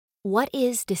What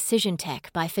is Decision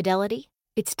Tech by Fidelity?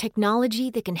 It's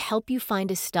technology that can help you find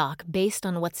a stock based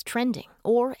on what's trending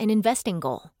or an investing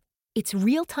goal. It's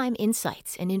real-time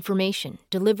insights and information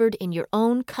delivered in your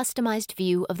own customized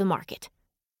view of the market.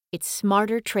 It's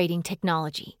smarter trading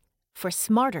technology for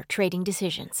smarter trading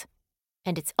decisions.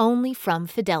 And it's only from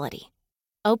Fidelity.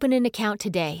 Open an account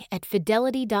today at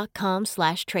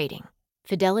fidelity.com/trading.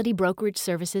 Fidelity Brokerage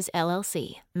Services,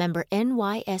 LLC. Member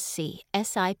NYSE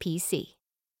SIPC.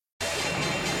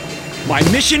 My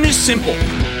mission is simple,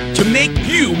 to make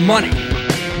you money.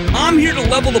 I'm here to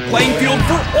level the playing field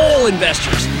for all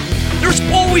investors. There's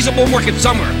always a bull market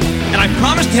somewhere, and I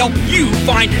promise to help you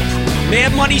find it.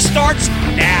 Mad Money starts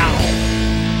now.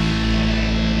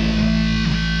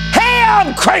 Hey,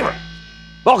 I'm Cramer.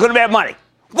 Welcome to Mad Money.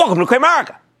 Welcome to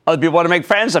Cramerica. Other people want to make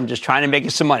friends. I'm just trying to make you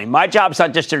some money. My job is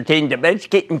not just entertaining, to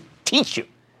educate and teach you.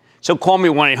 So call me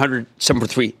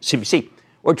 1-800-743-CNBC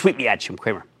or tweet me at Jim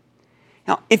Cramer.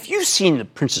 Now, if you've seen The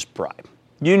Princess Bride,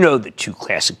 you know the two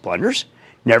classic blunders: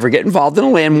 never get involved in a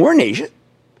land war in Asia,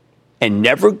 and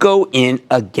never go in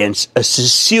against a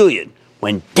Sicilian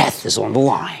when death is on the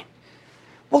line.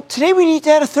 Well, today we need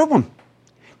to add a third one.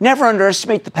 Never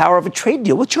underestimate the power of a trade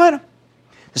deal with China.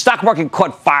 The stock market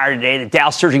caught fire today, the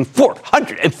Dow surging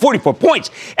 444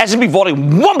 points, S&P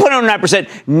vaulting 1.09%,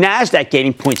 NASDAQ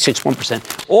gaining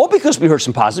 0.61%, all because we heard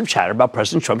some positive chatter about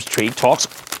President Trump's trade talks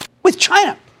with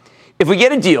China. If we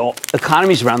get a deal,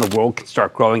 economies around the world can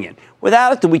start growing in.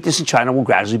 Without it, the weakness in China will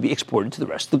gradually be exported to the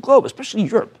rest of the globe, especially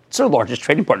Europe. It's their largest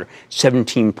trading partner,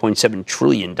 $17.7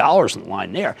 trillion in the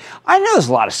line there. I know there's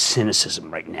a lot of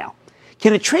cynicism right now.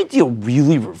 Can a trade deal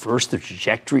really reverse the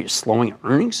trajectory of slowing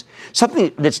earnings?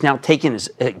 Something that's now taken as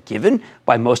a given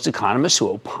by most economists who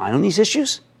opine on these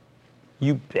issues?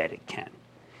 You bet it can.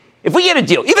 If we get a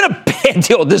deal, even a bad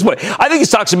deal at this point, I think the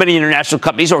stocks of many international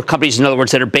companies, or companies, in other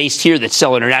words, that are based here that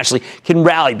sell internationally, can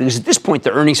rally because at this point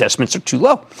the earnings estimates are too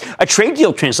low. A trade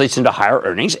deal translates into higher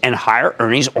earnings, and higher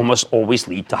earnings almost always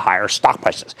lead to higher stock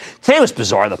prices. Today was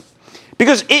bizarre, though,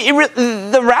 because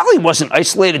the rally wasn't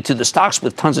isolated to the stocks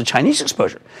with tons of Chinese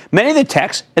exposure. Many of the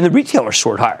techs and the retailers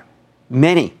soared higher.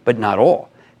 Many, but not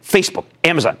all. Facebook,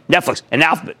 Amazon, Netflix, and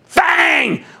Alphabet,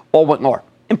 FANG, all went lower.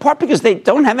 In part because they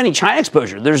don't have any China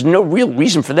exposure. There's no real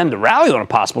reason for them to rally on a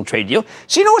possible trade deal.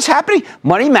 So you know what's happening?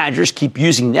 Money managers keep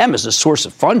using them as a source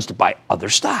of funds to buy other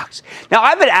stocks. Now,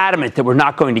 I've been adamant that we're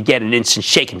not going to get an instant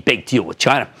shake and bake deal with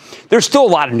China. There's still a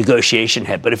lot of negotiation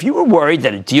ahead. But if you were worried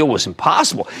that a deal was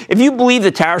impossible, if you believe the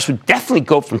tariffs would definitely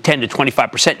go from 10 to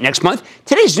 25% next month,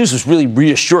 today's news was really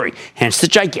reassuring. Hence the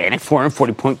gigantic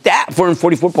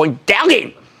 444-point Dow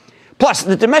gain. Plus,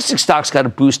 the domestic stocks got a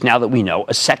boost now that we know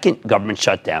a second government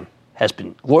shutdown has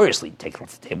been gloriously taken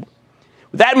off the table.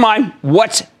 With that in mind,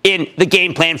 what's in the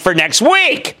game plan for next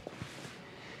week?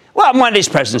 Well, Monday's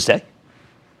President's Day.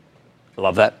 I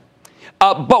love that.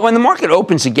 But when the market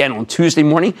opens again on Tuesday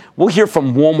morning, we'll hear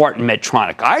from Walmart and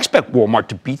Medtronic. I expect Walmart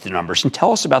to beat the numbers and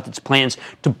tell us about its plans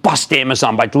to bust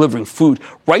Amazon by delivering food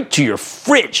right to your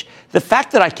fridge. The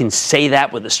fact that I can say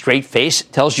that with a straight face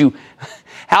tells you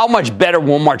how much better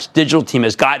Walmart's digital team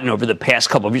has gotten over the past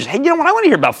couple of years. Hey, you know what? I want to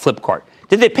hear about Flipkart.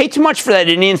 Did they pay too much for that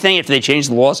Indian thing after they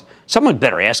changed the laws? Someone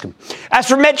better ask them. As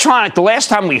for Medtronic, the last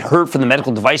time we heard from the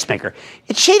medical device maker,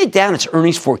 it shaded down its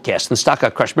earnings forecast and the stock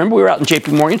got crushed. Remember we were out in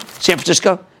JP Morgan, San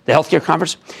Francisco, the healthcare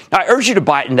conference? Now, I urge you to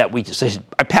buy it in that weakness.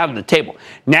 I pounded the table.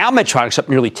 Now Medtronic's up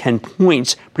nearly 10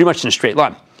 points, pretty much in a straight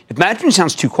line. If management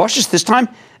sounds too cautious this time,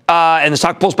 and the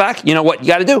stock pulls back, you know what you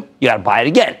got to do? You got to buy it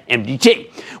again, MDT.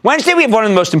 Wednesday, we have one of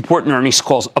the most important earnings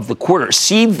calls of the quarter,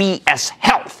 CVS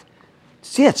Health.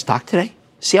 See that stock today?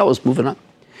 See how it was moving up?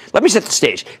 Let me set the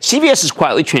stage. CVS has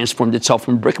quietly transformed itself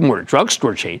from a brick-and-mortar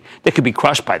drugstore chain that could be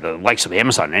crushed by the likes of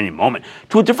Amazon at any moment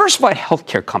to a diversified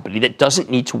healthcare company that doesn't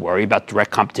need to worry about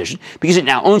direct competition because it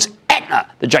now owns Aetna,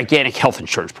 the gigantic health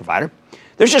insurance provider.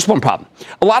 There's just one problem.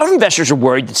 A lot of investors are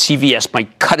worried that CVS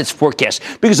might cut its forecast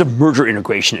because of merger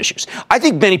integration issues. I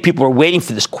think many people are waiting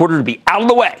for this quarter to be out of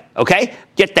the way, okay?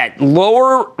 Get that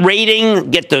lower rating,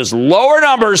 get those lower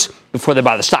numbers before they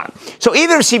buy the stock. So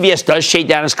even if CVS does shade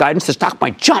down its guidance, the stock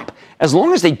might jump as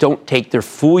long as they don't take their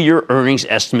full-year earnings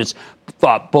estimates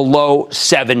below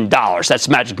 $7. That's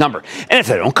the magic number. And if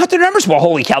they don't cut their numbers, well,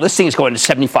 holy cow, this thing is going to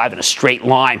 75 in a straight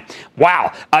line.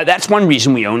 Wow. That's one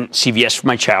reason we own CVS for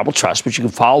my charitable trust, which you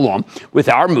can follow along with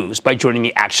our moves by joining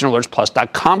the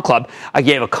ActionAlertsPlus.com club. I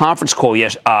gave a conference call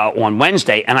on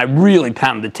Wednesday, and I really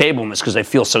pounded the table on this because I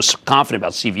feel so confident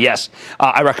about CVS.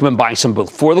 I recommend buying some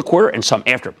both for the quarter and some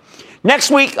after.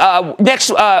 Next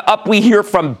up, we hear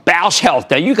from Bausch Health.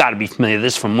 Now, you got to be familiar with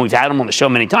this from we've had them on the show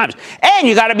many times. And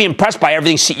you got to be impressed by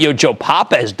everything CEO Joe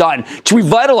Papa has done to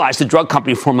revitalize the drug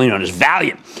company formerly known as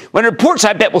Valiant. When it reports,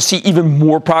 I bet we'll see even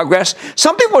more progress.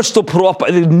 Some people are still put off by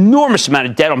the enormous amount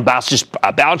of debt on Bausch's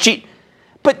balance sheet.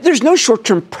 But there's no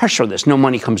short-term pressure on this. No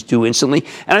money comes due instantly.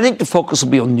 And I think the focus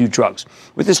will be on new drugs.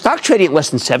 With the stock trading at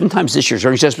less than 7 times this year's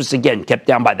earnings estimates, again, kept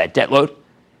down by that debt load,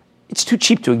 it's too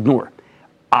cheap to ignore.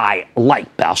 I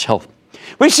like Bausch Health.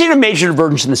 We've seen a major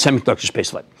divergence in the semiconductor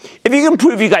space lately. If you can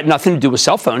prove you got nothing to do with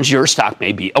cell phones, your stock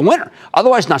may be a winner.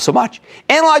 Otherwise, not so much.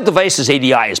 Analog Devices,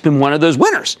 ADI, has been one of those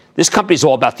winners. This company is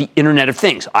all about the Internet of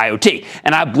Things, IoT,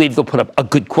 and I believe they'll put up a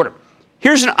good quarter.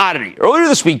 Here's an oddity. Earlier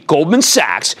this week, Goldman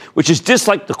Sachs, which has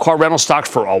disliked the car rental stocks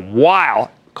for a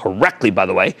while, correctly, by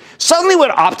the way, suddenly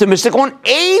went optimistic on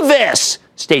Avis,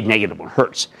 stayed negative on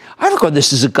Hertz. I regard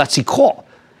this as a gutsy call.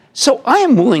 So I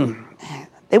am willing.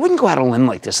 They wouldn't go out on a limb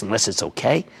like this unless it's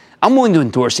okay. I'm willing to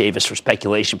endorse Avis for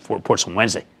speculation for reports on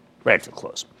Wednesday, right after the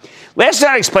close. Last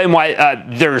night I explained why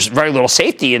there's very little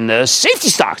safety in the safety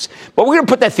stocks. But we're going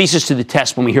to put that thesis to the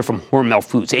test when we hear from Hormel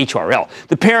Foods, HRL,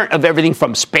 the parent of everything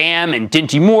from Spam and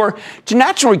Dinty Moore to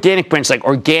natural organic brands like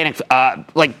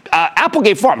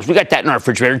Applegate Farms. We got that in our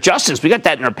refrigerator. Justin's, we got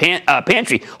that in our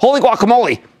pantry. Holy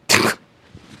guacamole.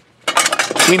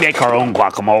 We make our own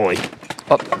guacamole.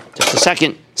 Oh, just a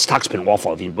second. Stock's been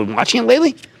awful. Have you been watching it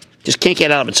lately? Just can't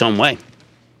get out of its own way.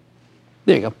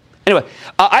 There you go. Anyway,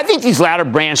 I think these latter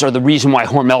brands are the reason why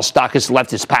Hormel stock has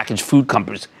left its packaged food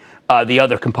companies, the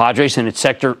other compadres in its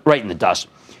sector, right in the dust.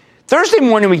 Thursday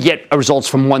morning, we get results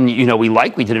from one that we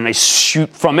like. We did a nice shoot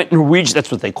from it. Norwegian,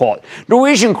 that's what they call it.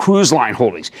 Norwegian Cruise Line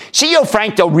Holdings. CEO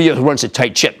Frank Del Rio runs a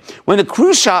tight ship. When the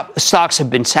cruise stocks have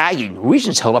been sagging,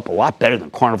 Norwegian's held up a lot better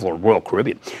than Carnival or Royal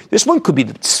Caribbean. This one could be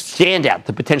the standout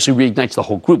that potentially reignites the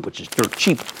whole group, which is dirt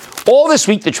cheap. All this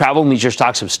week, the travel and leisure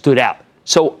stocks have stood out.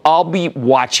 So I'll be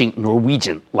watching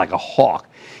Norwegian like a hawk.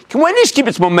 Can Wendy's keep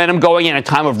its momentum going in a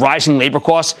time of rising labor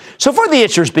costs? So far, the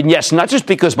answer has been yes, not just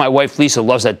because my wife Lisa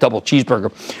loves that double cheeseburger.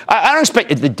 I don't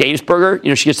expect the Dave's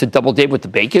burger. She gets the double Dave with the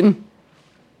bacon.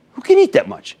 Who can eat that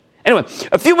much? Anyway,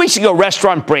 a few weeks ago,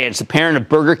 Restaurant Brands, the parent of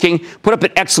Burger King, put up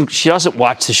an excellent. She doesn't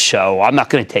watch the show. I'm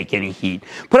not going to take any heat.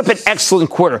 Put up an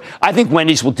excellent quarter. I think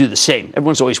Wendy's will do the same.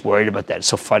 Everyone's always worried about that. It's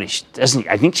so funny.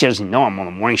 I think she doesn't know I'm on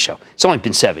the morning show. It's only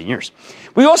been 7 years.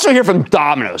 We also hear from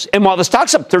Domino's, and while the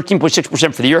stock's up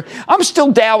 13.6% for the year, I'm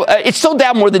still down. It's still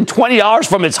down more than $20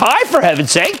 from its high, for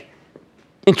heaven's sake.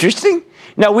 Interesting.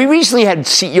 Now, we recently had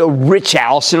CEO Rich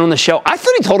Allison on the show. I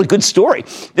thought he told a good story.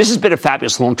 This has been a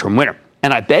fabulous long-term winner,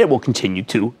 and I bet it will continue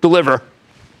to deliver.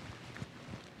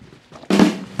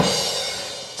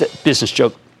 It's a business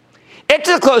joke.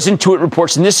 After the close, Intuit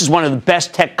reports, and this is one of the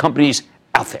best tech companies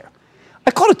out there. I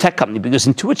call it a tech company because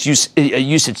Intuit's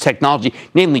use its technology,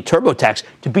 namely TurboTax,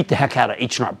 to beat the heck out of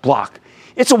H&R Block.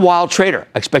 It's a wild trader.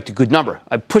 I expect a good number.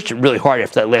 I pushed it really hard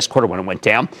after that last quarter when it went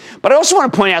down. But I also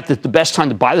want to point out that the best time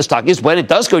to buy the stock is when it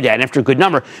does go down after a good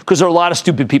number, because there are a lot of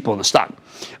stupid people in the stock.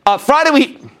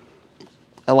 Friday,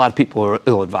 a lot of people are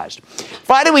ill-advised.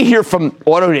 Friday, we hear from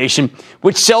AutoNation,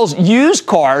 which sells used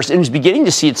cars and is beginning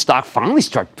to see its stock finally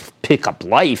start to pick up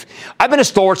life. I've been a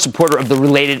stalwart supporter of the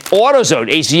related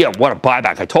AutoZone, AZO. What a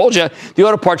buyback. I told you, the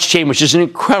auto parts chain, which is an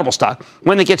incredible stock,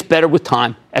 when it gets better with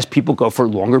time as people go for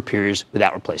longer periods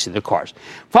without replacing their cars.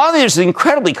 Finally, there's the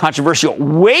incredibly controversial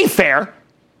Wayfair,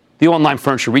 the online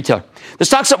furniture retailer. The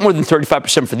stock's up more than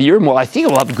 35% for the year, and while I think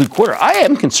it will have a good quarter, I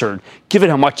am concerned, given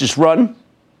how much it's run.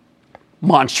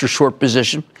 Monster short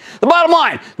position. The bottom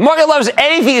line, the market loves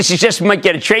anything that suggests we might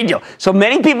get a trade deal. So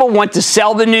many people want to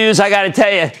sell the news. I got to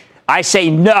tell you, I say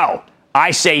no.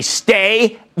 I say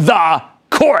stay the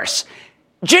course.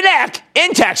 Janek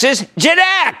in Texas.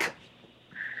 Janek.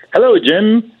 Hello,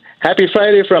 Jim. Happy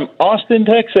Friday from Austin,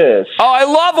 Texas. Oh, I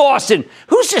love Austin.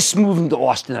 Who's just moving to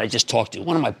Austin that I just talked to?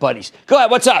 One of my buddies. Go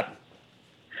ahead. What's up?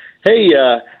 Hey,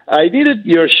 I needed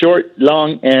your short,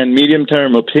 long, and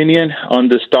medium-term opinion on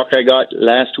the stock I got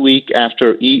last week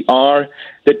after ER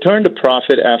that turned a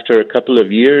profit after a couple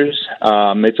of years.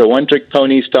 It's a one-trick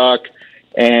pony stock,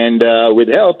 and with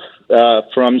help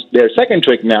from their second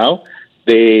trick now,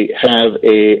 they have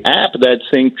a app that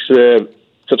syncs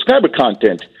subscriber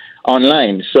content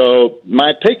online. So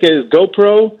my pick is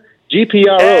GoPro.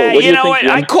 GPRO. You know what?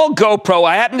 I called GoPro.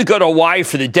 I happened to go to Hawaii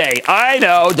for the day. I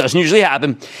know, doesn't usually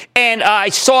happen. And I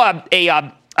saw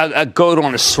a goat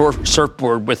on a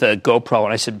surfboard with a GoPro,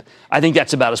 and I said, I think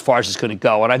that's about as far as it's going to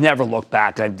go. And I've never looked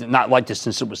back. I've not liked it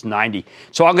since it was 90.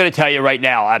 So I'm going to tell you right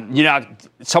now,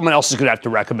 someone else is going to have to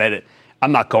recommend it.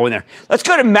 I'm not going there. Let's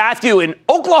go to Matthew in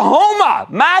Oklahoma.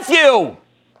 Matthew.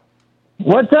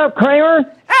 What's up,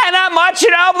 Cramer? Not much,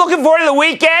 I'm looking forward to the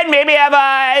weekend. Maybe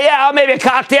have maybe a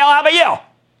cocktail. How about you?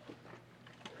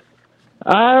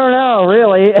 I don't know,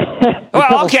 really.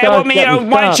 Well, okay. Well,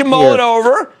 why don't you mull it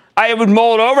over? I would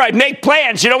mull it over. I'd make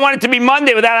plans. You don't want it to be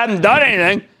Monday without having done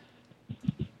anything.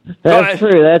 That's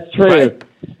true. That's true. Right.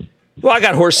 Well, I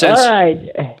got horse sense. All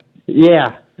right.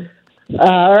 Yeah.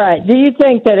 All right. Do you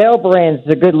think that L Brands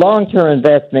is a good long-term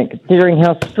investment considering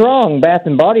how strong Bath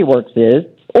 & Body Works is?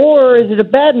 Or is it a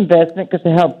bad investment because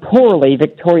of how poorly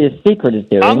Victoria's Secret is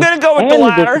doing? I'm going to go with the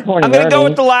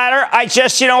latter. I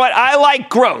just, you know what? I like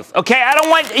growth, okay? I don't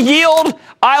want yield.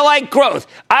 I like growth.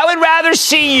 I would rather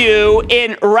see you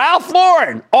in Ralph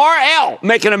Lauren, RL,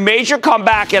 making a major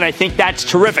comeback, and I think that's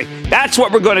terrific. That's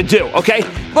what we're going to do, okay?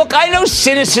 Look, I know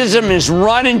cynicism is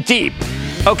running deep,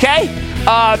 okay?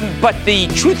 But the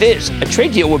truth is, a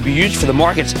trade deal would be huge for the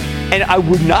markets, and I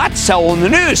would not sell on the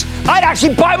news. I'd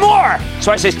actually buy more. So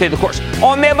I say stay the course.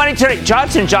 On Mad Money today,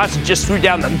 Johnson & Johnson just threw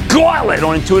down the gauntlet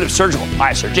on Intuitive Surgical,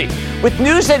 ISRG. With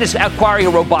news that it's acquiring a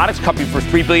robotics company for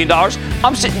 $3 billion,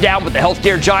 I'm sitting down with the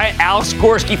healthcare giant, Alex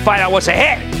Gorski, find out what's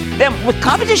ahead. Then, with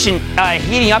competition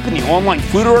heating up in the online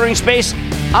food ordering space,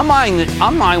 I'm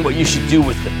eyeing what you should do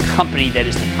with the company that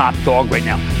is the top dog right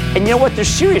now. And you know what? There's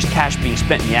serious cash being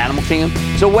spent in the animal kingdom.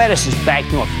 Zoetis is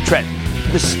backing off the trend.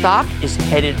 The stock is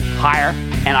headed higher,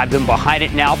 and I've been behind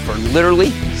it now for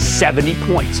literally 70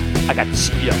 points. I got the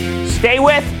CEO. Stay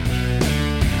with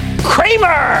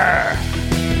Cramer.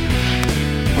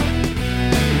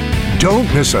 Don't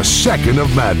miss a second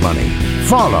of Mad Money.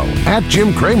 Follow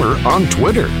 @Jim Cramer on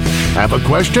Twitter. Have a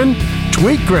question?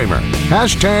 Tweet Cramer.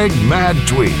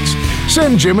 #MadTweets.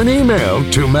 Send Jim an email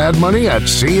to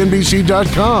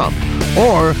madmoney@cnbc.com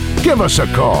or give us a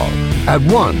call at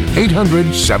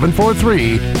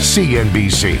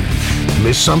 1-800-743-CNBC.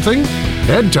 Miss something?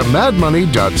 Head to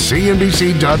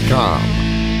madmoney.cnbc.com.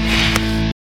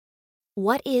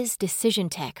 What is Decision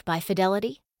Tech by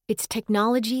Fidelity? It's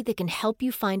technology that can help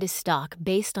you find a stock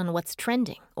based on what's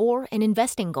trending or an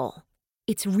investing goal.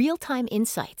 It's real-time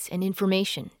insights and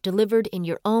information delivered in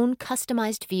your own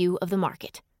customized view of the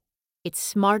market. It's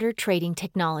smarter trading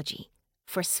technology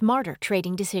for smarter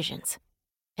trading decisions.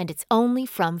 And it's only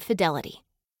from Fidelity.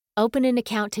 Open an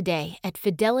account today at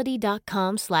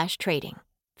fidelity.com/trading.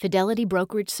 Fidelity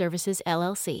Brokerage Services,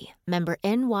 LLC. Member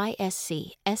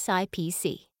NYSE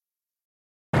SIPC.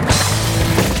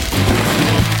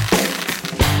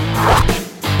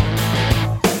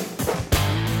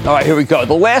 All right, here we go.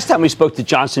 The last time we spoke to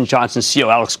Johnson & Johnson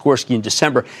CEO Alex Gorski in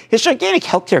December, his gigantic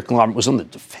healthcare conglomerate was on the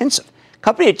defensive. The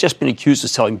company had just been accused of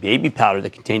selling baby powder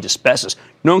that contained asbestos,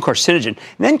 known carcinogen, and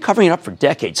then covering it up for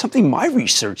decades, something my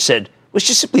research said was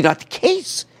just simply not the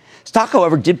case. Stock,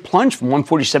 however, did plunge from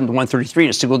 147 to 133 in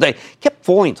a single day, kept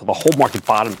falling until the whole market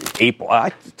bottomed in April.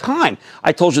 At the time,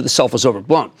 I told you the self was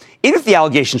overblown. Even if the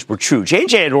allegations were true,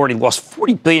 J&J had already lost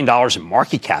 $40 billion in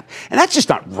market cap, and that's just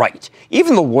not right.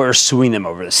 Even the lawyers suing them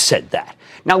over this said that.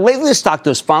 Now, lately, the stock, though,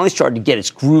 has finally started to get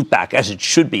its groove back, as it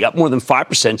should be, up more than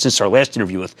 5% since our last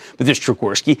interview with Mr.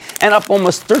 Gorski, and up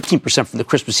almost 13% from the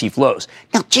Christmas Eve lows.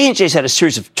 Now, J&J's had a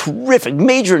series of terrific,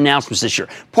 major announcements this year,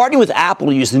 partnering with Apple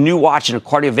to use the new watch in a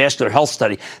cardiovascular health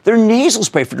study. Their nasal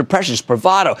spray for depression,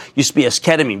 Spravato, used to be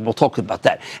esketamine. We'll talk about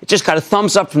that. It just got a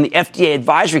thumbs up from the FDA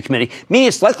Advisory Committee, meaning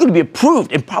it's likely to be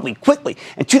approved, and probably quickly.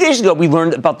 And 2 days ago, we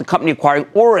learned about the company acquiring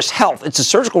Auris Health. It's a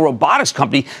surgical robotics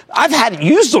company. I've had it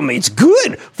used on me. It's good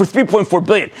for $3.4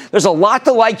 billion. There's a lot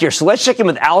to like here, so let's check in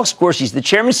with Alex Gorski. He's the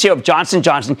chairman and CEO of Johnson &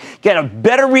 Johnson. Get a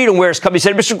better read on where his company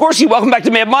said. Mr. Gorski, welcome back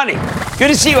to Mad Money. Good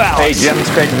to see you, Alex. Hey, Jim,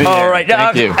 it's great to be here. All right.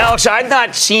 Thank you. Alex, I've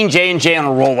not seen J&J on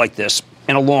a roll like this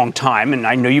in a long time, and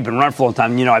I know you've been running for a long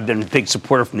time. You know, I've been a big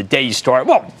supporter from the day you started.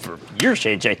 Well, for years,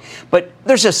 J&J. But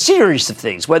there's a series of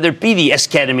things, whether it be the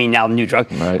esketamine, now the new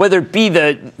drug, right, whether it be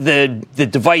the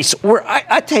device, or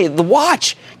I tell you, the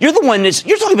watch. You're the one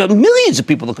you're talking about millions of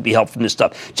people that could be helped from this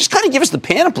stuff. Just kind of give us the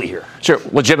panoply here. Sure.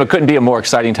 Well, Jim, it couldn't be a more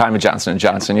exciting time at Johnson &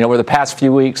 Johnson. You know, over the past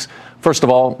few weeks, first of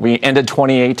all, we ended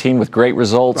 2018 with great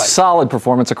results, right, solid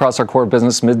performance across our core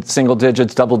business, mid-single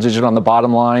digits, double-digit on the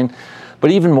bottom line. But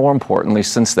even more importantly,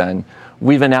 since then,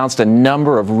 we've announced a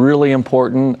number of really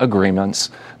important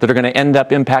agreements that are going to end up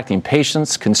impacting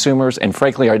patients, consumers, and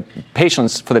frankly, our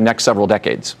patients for the next several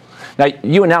decades. Now,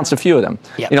 you announced a few of them.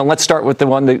 Yep. You know, let's start with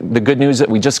the good news that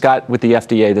we just got with the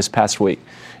FDA this past week.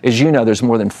 As you know, there's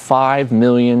more than 5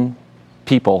 million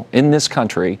people in this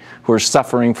country who are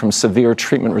suffering from severe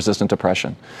treatment-resistant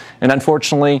depression. And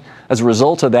unfortunately, as a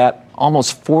result of that,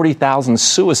 almost 40,000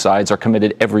 suicides are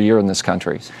committed every year in this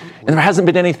country. And there hasn't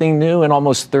been anything new in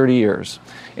almost 30 years.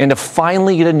 And to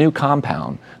finally get a new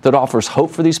compound that offers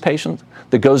hope for these patients,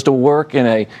 that goes to work in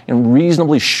a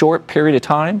reasonably short period of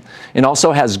time, and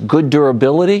also has good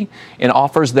durability and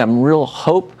offers them real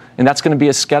hope, and that's going to be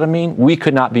esketamine, we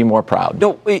could not be more proud.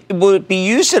 No, will it be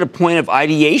used at a point of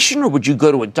ideation, or would you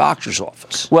go to a doctor's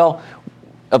office? Well,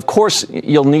 of course,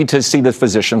 you'll need to see the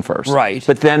physician first. Right.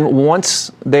 But then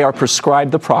once they are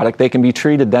prescribed the product, they can be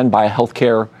treated then by a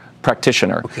healthcare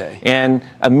practitioner. Okay. And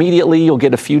immediately you'll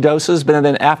get a few doses, but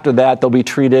then after that they'll be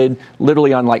treated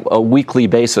literally on like a weekly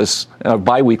basis,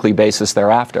 bi-weekly basis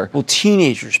thereafter. Will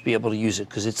teenagers be able to use it?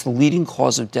 Because it's the leading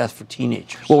cause of death for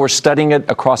teenagers. Well, we're studying it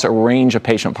across a range of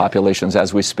patient populations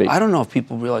as we speak. I don't know if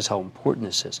people realize how important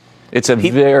this is. It's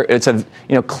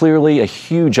clearly a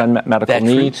huge unmet medical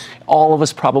need. All of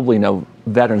us probably know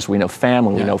veterans, we know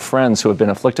family, we know friends who have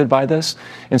been afflicted by this.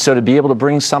 And so to be able to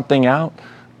bring something out,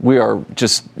 we are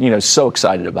just, so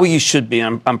excited about it. Well, you should be.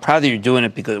 I'm proud that you're doing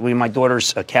it because my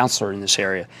daughter's a counselor in this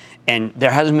area, and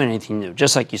there hasn't been anything new,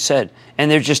 just like you said,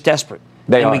 and they're just desperate.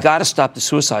 They are. We got to stop the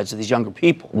suicides of these younger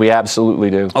people. We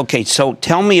absolutely do. Okay, so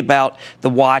tell me about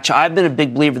the watch. I've been a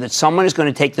big believer that someone is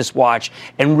going to take this watch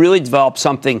and really develop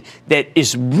something that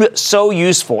is so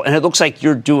useful, and it looks like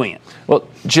you're doing it. Well,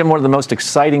 Jim, one of the most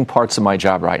exciting parts of my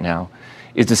job right now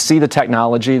is to see the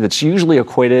technology that's usually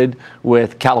equated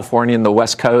with California and the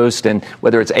West Coast, and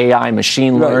whether it's AI,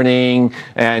 machine learning,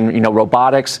 and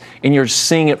robotics, and you're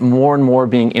seeing it more and more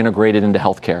being integrated into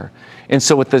healthcare. And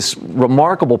so with this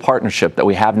remarkable partnership that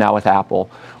we have now with Apple,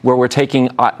 where we're taking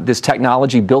this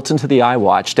technology built into the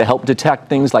iWatch to help detect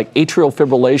things like atrial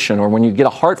fibrillation or when you get a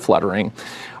heart fluttering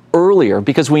earlier,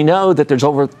 because we know that there's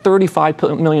over 35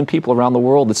 million people around the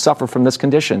world that suffer from this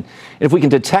condition. And if we can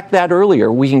detect that earlier,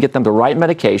 we can get them the right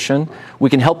medication, we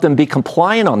can help them be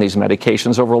compliant on these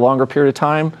medications over a longer period of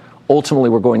time. Ultimately,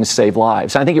 we're going to save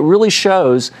lives. And I think it really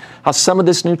shows how some of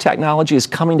this new technology is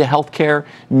coming to healthcare,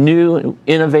 new,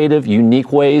 innovative,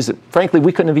 unique ways that, frankly,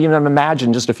 we couldn't have even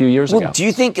imagined just a few years ago. Do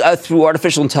you think through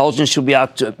artificial intelligence you'll be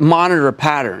able to monitor a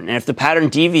pattern? And if the pattern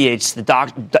deviates,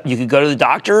 you could go to the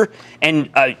doctor and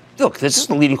look, this is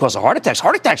the leading cause of heart attacks.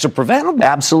 Heart attacks are preventable.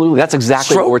 Absolutely. That's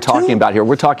exactly what we're talking about here.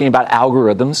 We're talking about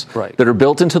algorithms that are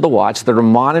built into the watch, that are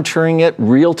monitoring it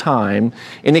real time,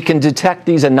 and it can detect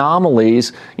these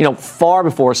anomalies, far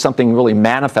before something really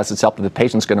manifests itself that the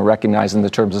patient's going to recognize in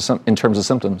terms of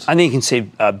symptoms. I think you can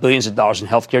save billions of dollars in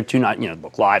healthcare too. Not,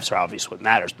 look, lives are obviously what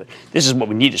matters, but this is what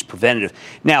we need is preventative.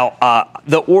 Now,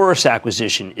 the Auris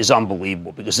acquisition is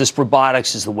unbelievable because this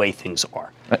robotics is the way things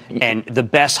are, and the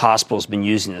best hospitals have been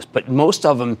using this. But most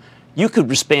of them, you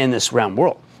could expand this around the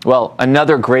world. Well,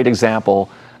 another great example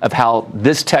of how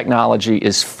this technology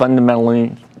is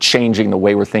fundamentally changing the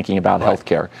way we're thinking about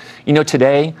healthcare.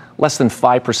 Today, less than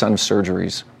 5% of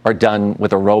surgeries are done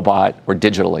with a robot or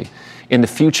digitally. In the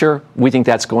future, we think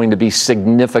that's going to be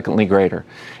significantly greater.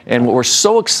 And what we're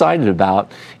so excited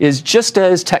about is just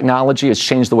as technology has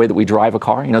changed the way that we drive a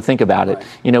car, think about it.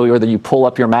 Whether you pull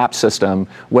up your map system,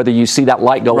 whether you see that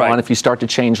light go on if you start to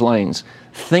change lanes.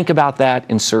 Think about that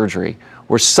in surgery,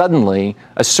 where suddenly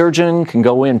a surgeon can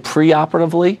go in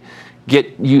preoperatively,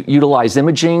 utilize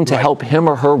imaging to help him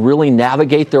or her really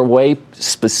navigate their way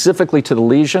specifically to the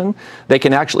lesion. They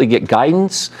can actually get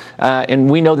guidance, and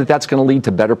we know that that's going to lead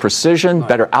to better precision,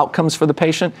 better outcomes for the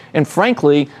patient, and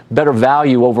frankly, better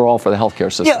value overall for the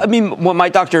healthcare system. Yeah, when my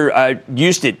doctor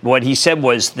used it, what he said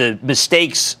was the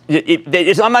mistakes,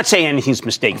 I'm not saying anything's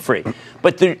mistake-free,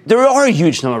 but there are a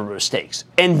huge number of mistakes,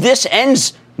 and this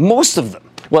ends most of them.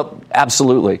 Well,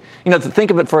 absolutely. Think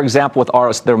of it, for example, with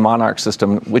Auris, their Monarch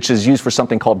system, which is used for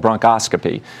something called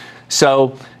bronchoscopy.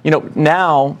 So,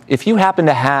 now, if you happen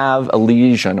to have a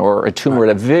lesion or a tumor at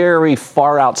a very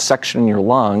far out section in your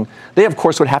lung, they, of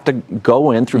course, would have to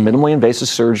go in through minimally invasive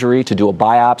surgery to do a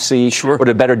biopsy or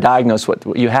to better diagnose what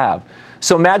you have.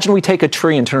 So imagine we take a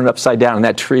tree and turn it upside down, and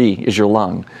that tree is your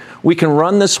lung. We can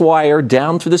run this wire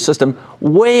down through the system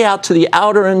way out to the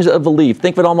outer end of the leaf.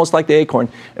 Think of it almost like the acorn.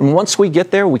 And once we get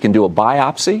there, we can do a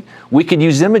biopsy. We could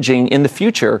use imaging in the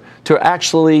future to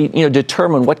actually,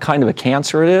 determine what kind of a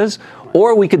cancer it is,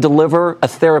 or we could deliver a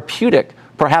therapeutic,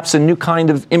 perhaps a new kind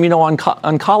of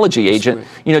immuno-oncology agent,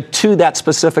 to that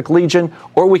specific lesion,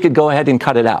 or we could go ahead and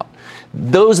cut it out.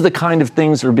 Those are the kind of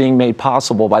things that are being made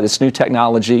possible by this new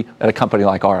technology at a company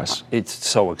like ours. It's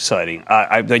so exciting.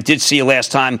 I did see you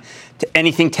last time.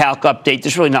 Anything talc update,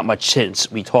 there's really not much since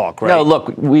we talk, right? No,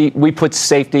 look, we put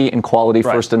safety and quality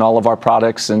first in all of our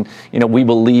products. And, we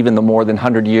believe in the more than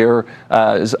 100-year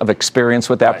of experience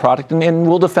with that product. And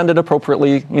we'll defend it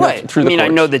appropriately, through the courts. I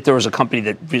know that there was a company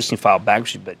that recently filed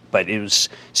bankruptcy, but it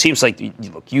seems like,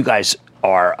 look, you guys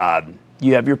are...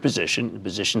 you have your position. The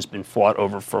position's been fought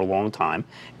over for a long time,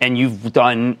 and you've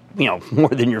done, more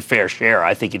than your fair share,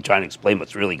 I think, in trying to explain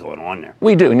what's really going on there.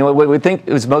 We do. What we think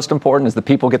is most important is the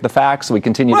people get the facts. We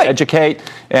continue to educate,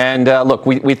 and look,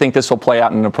 we think this will play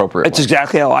out in an appropriate way. That's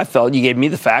exactly how I felt. You gave me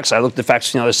the facts. I looked at the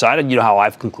facts on the other side, and you know how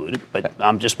I've concluded. But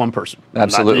I'm just one person.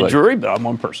 Absolutely. I'm not the jury, but I'm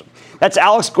one person. That's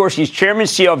Alex Gorksey, Chairman and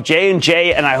CEO of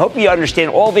J&J, and I hope you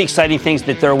understand all the exciting things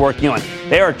that they're working on.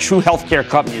 They are a true healthcare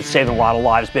company that's saving a lot of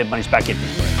lives. Bad Money's back in.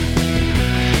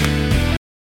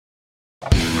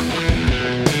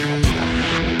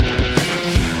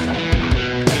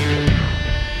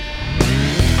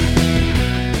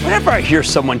 Whenever I hear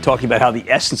someone talking about how the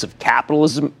essence of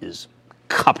capitalism is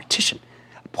competition,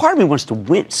 a part of me wants to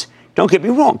wince. Don't get me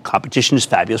wrong, competition is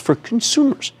fabulous for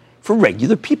consumers, for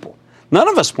regular people. None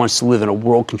of us wants to live in a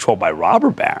world controlled by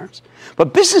robber barons,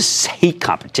 but businesses hate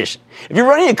competition. If you're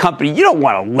running a company, you don't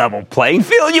want a level playing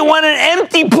field, you want an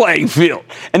empty playing field.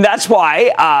 And that's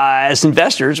why, as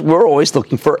investors, we're always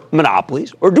looking for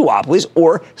monopolies or duopolies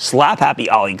or slap-happy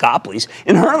oligopolies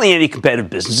in hardly any competitive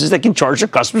businesses that can charge their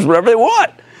customers whatever they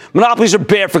want. Monopolies are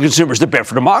bad for consumers. They're bad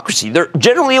for democracy. They're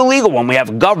generally illegal when we have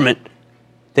a government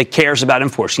that cares about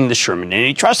enforcing the Sherman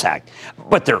Antitrust Act.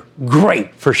 But they're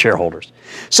great for shareholders.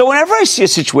 So whenever I see a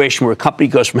situation where a company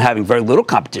goes from having very little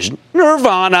competition,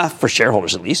 nirvana for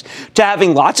shareholders at least, to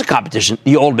having lots of competition,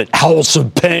 the ultimate house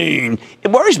of pain, it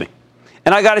worries me.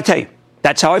 And I got to tell you,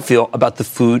 that's how I feel about the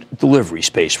food delivery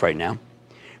space right now.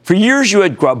 For years, you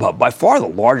had Grubhub, by far the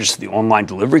largest of the online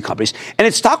delivery companies, and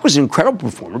its stock was an incredible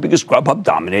performer because Grubhub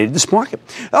dominated this market.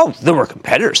 Oh, there were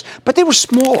competitors, but they were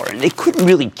smaller, and they couldn't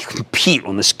really compete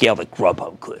on the scale that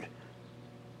Grubhub could.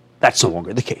 That's no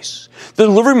longer the case. The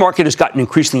delivery market has gotten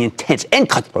increasingly intense and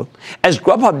cutthroat, as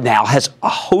Grubhub now has a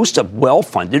host of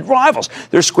well-funded rivals.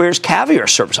 There's Square's Caviar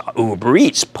service, Uber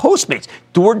Eats, Postmates,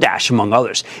 DoorDash, among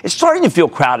others. It's starting to feel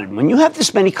crowded. When you have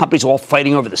this many companies all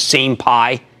fighting over the same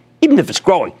pie, even if it's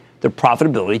growing, their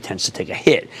profitability tends to take a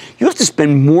hit. You have to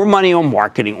spend more money on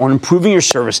marketing, on improving your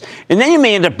service, and then you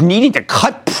may end up needing to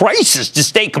cut prices to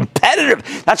stay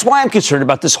competitive. That's why I'm concerned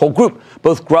about this whole group,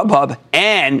 both Grubhub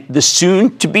and the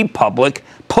soon-to-be public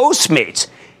Postmates.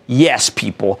 Yes,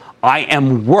 people, I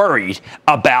am worried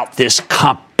about this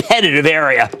competitive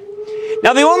area.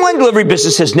 Now, the online delivery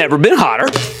business has never been hotter.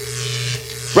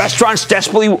 Restaurants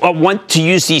desperately want to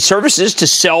use these services to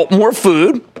sell more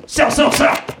food. Sell.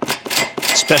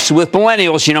 Especially with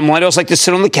millennials. Millennials like to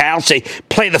sit on the couch, they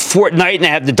play the Fortnite, and they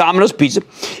have the Domino's pizza.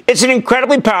 It's an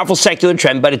incredibly powerful secular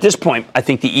trend, but at this point, I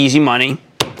think the easy money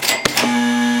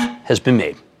has been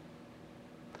made.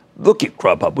 Look at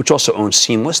Grubhub, which also owns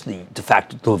Seamless, the de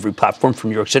facto delivery platform from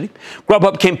New York City.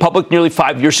 Grubhub came public nearly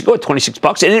 5 years ago at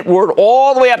 $26, and it roared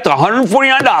all the way up to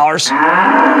 $149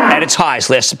 at its highs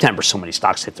last September. So many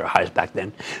stocks hit their highs back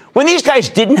then. When these guys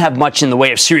didn't have much in the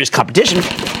way of serious competition,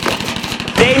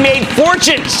 they made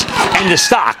fortunes, and the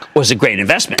stock was a great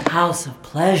investment. House of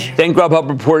pleasure. Then Grubhub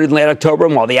reported in late October,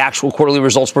 and while the actual quarterly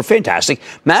results were fantastic,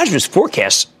 management's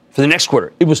forecasts for the next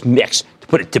quarter, it was mixed, to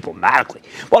put it diplomatically.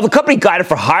 While the company guided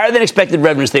for higher than expected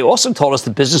revenues, they also told us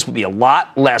the business would be a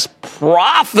lot less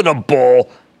profitable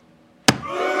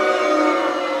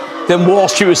than Wall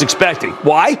Street was expecting.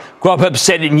 Why? Grubhub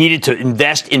said it needed to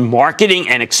invest in marketing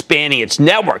and expanding its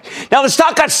network. Now, the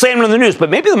stock got slammed in the news, but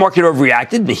maybe the market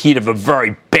overreacted in the heat of a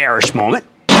very bearish moment.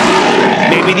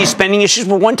 Maybe these spending issues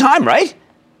were one time, right?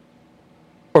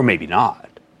 Or maybe not.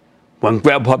 When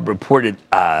Grubhub reported,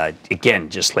 again,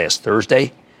 just last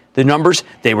Thursday, the numbers,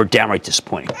 they were downright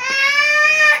disappointing.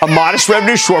 A modest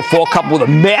revenue shortfall coupled with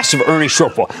a massive earnings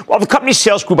shortfall. While the company's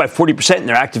sales grew by 40% and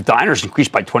their active diners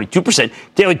increased by 22%,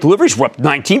 daily deliveries were up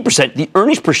 19%, the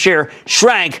earnings per share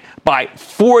shrank by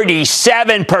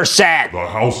 47%. The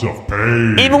house of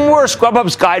pain. Even worse,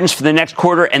 Grubhub's guidance for the next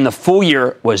quarter and the full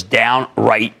year was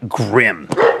downright grim.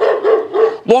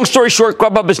 Long story short,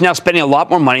 Grubhub is now spending a lot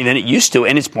more money than it used to,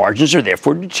 and its margins are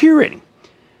therefore deteriorating.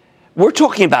 We're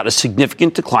talking about a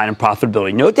significant decline in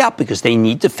profitability, no doubt, because they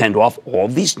need to fend off all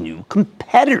of these new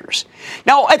competitors.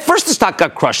 Now, at first, the stock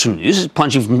got crushed from the news. It's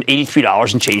plunging from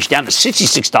 $83 and change down to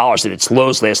 $66 at its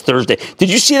lows last Thursday. Did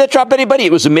you see that drop, anybody?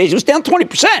 It was amazing. It was down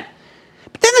 20%.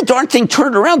 But then the darn thing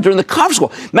turned around during the conference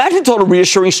call. Management told a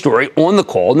reassuring story on the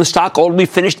call, and the stock ultimately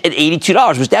finished at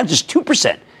 $82. It was down just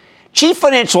 2%. Chief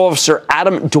Financial Officer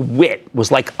Adam DeWitt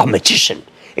was like a magician,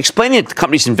 explaining that the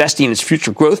company's investing in its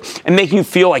future growth and making you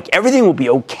feel like everything will be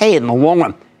okay in the long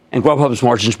run, and Grubhub's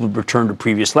margins would return to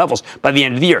previous levels by the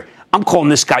end of the year. I'm calling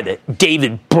this guy the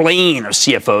David Blaine of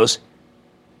CFOs,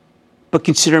 but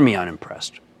consider me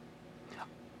unimpressed.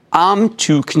 I'm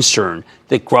too concerned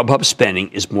that Grubhub spending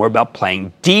is more about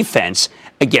playing defense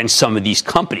against some of these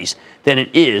companies than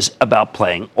it is about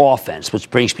playing offense, which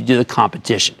brings me to the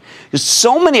competition. Because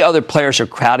so many other players are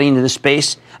crowding into the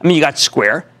space. I mean, you got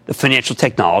Square, the financial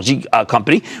technology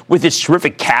company, with its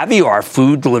terrific Caviar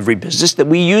food delivery business that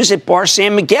we use at Bar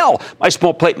San Miguel, my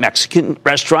small plate Mexican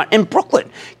restaurant in Brooklyn.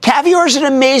 Caviar is an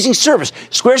amazing service.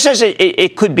 Square says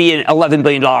it could be an $11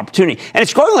 billion opportunity, and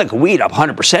it's growing like a weed, up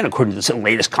 100%, according to the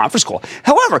latest conference call.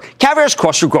 However, Caviar's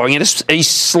costs are growing at a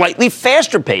slightly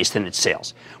faster pace than its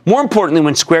sales. More importantly,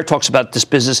 when Square talks about this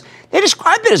business, they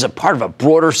describe it as a part of a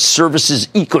broader services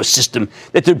ecosystem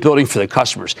that they're building for their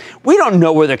customers. We don't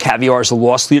know whether Caviar is a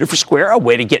loss leader for Square, a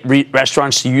way to get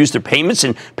restaurants to use their payments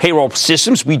and payroll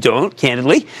systems. We don't,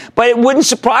 candidly. But it wouldn't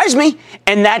surprise me,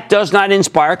 and that does not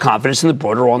inspire confidence in the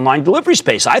broader online delivery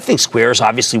space. I think Square is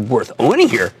obviously worth owning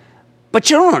here, but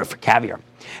you don't own it for Caviar.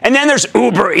 And then there's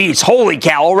Uber Eats. Holy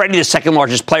cow, already the second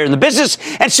largest player in the business,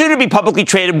 and soon to be publicly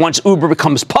traded once Uber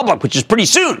becomes public, which is pretty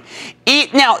soon.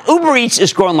 Now, Uber Eats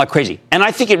is growing like crazy, and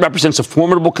I think it represents a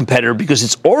formidable competitor because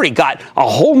it's already got a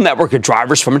whole network of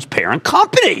drivers from its parent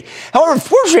company. However,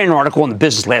 Forbes ran an article in the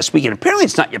business last week, and apparently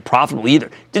it's not yet profitable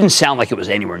either. Didn't sound like it was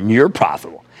anywhere near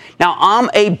profitable. Now, I'm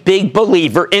a big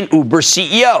believer in Uber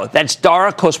CEO. That's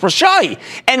Dara Khosrowshahi.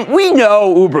 And we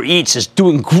know Uber Eats is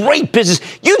doing great business.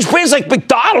 Huge brands like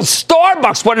McDonald's,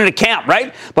 Starbucks, what an account,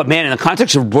 right? But, man, in the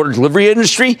context of a broader delivery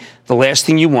industry, the last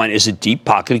thing you want is a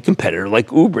deep-pocketed competitor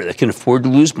like Uber that can afford to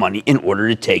lose money in order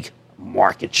to take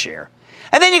market share.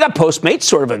 And then you got Postmates,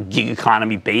 sort of a gig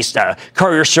economy-based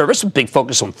courier service with big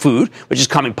focus on food, which is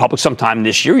coming public sometime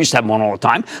this year. We used to have one all the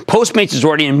time. Postmates is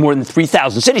already in more than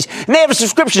 3,000 cities, and they have a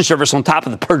subscription service on top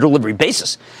of the per-delivery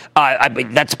basis.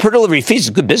 That's per-delivery fees. It's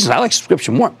a good business. I like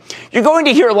subscription more. You're going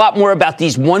to hear a lot more about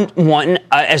these one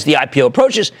as the IPO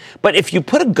approaches, but if you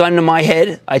put a gun to my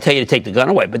head, I tell you to take the gun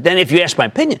away. But then if you ask my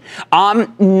opinion,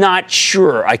 I'm not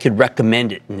sure I could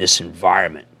recommend it in this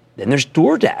environment. Then there's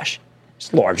DoorDash.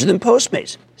 It's larger than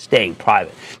Postmates, staying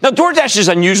private. Now, DoorDash is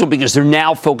unusual because they're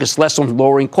now focused less on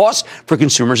lowering costs for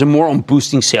consumers and more on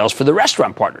boosting sales for the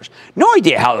restaurant partners. No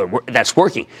idea how that's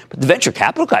working, but the venture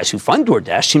capital guys who fund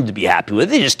DoorDash seem to be happy with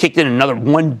it. They just kicked in another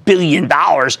 $1 billion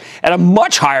at a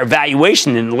much higher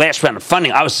valuation than the last round of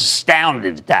funding. I was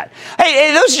astounded at that.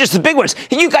 Hey, those are just the big ones.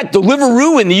 And you got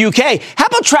Deliveroo in the UK. How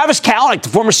about Travis Kalanick, the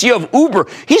former CEO of Uber?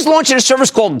 He's launching a service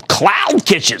called Cloud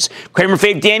Kitchens. Cramer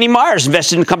fave Danny Myers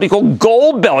invested in a company called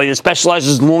Goldbelly that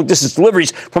specializes in long-distance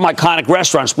deliveries from iconic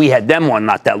restaurants. We had them on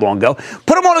not that long ago.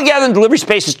 Put them all together, and delivery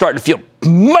space is starting to feel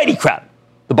mighty crowded.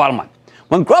 The bottom line,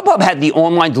 when Grubhub had the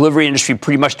online delivery industry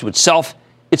pretty much to itself,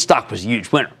 its stock was a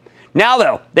huge winner. Now,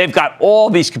 though, they've got all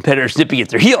these competitors nipping at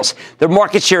their heels. Their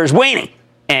market share is waning,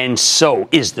 and so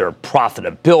is their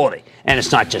profitability. And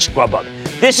it's not just Grubhub.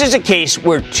 This is a case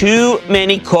where too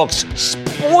many cooks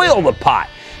spoil the pot.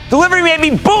 Delivery may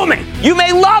be booming. You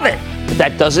may love it. But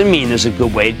that doesn't mean there's a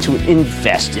good way to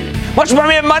invest in it. Much more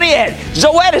money ahead.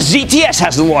 Zoetis, ZTS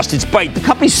hasn't lost its bite. The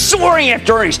company's soaring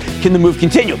after earnings. Can the move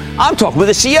continue? I'm talking with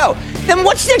the CEO. Then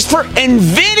what's next for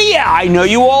NVIDIA? I know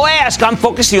you all ask. I'm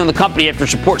focusing on the company after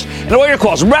its reports and all your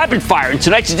calls rapid fire in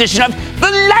tonight's edition of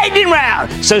the Lightning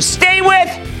Round. So stay with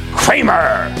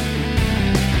Cramer.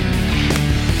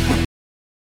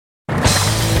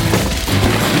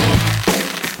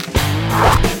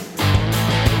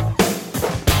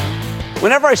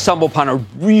 Whenever I stumble upon a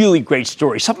really great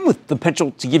story, something with the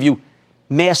potential to give you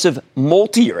massive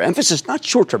multi-year, emphasis not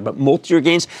short-term, but multi-year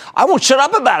gains, I won't shut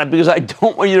up about it because I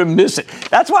don't want you to miss it.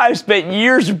 That's why I've spent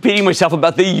years repeating myself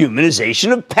about the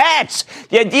humanization of pets.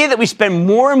 The idea that we spend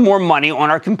more and more money on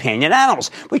our companion animals.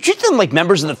 We treat them like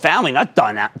members of the family, not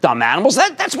dumb animals.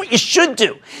 That's what you should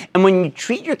do. And when you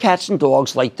treat your cats and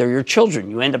dogs like they're your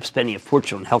children, you end up spending a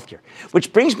fortune on healthcare.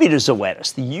 Which brings me to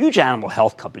Zoetis, the huge animal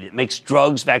health company that makes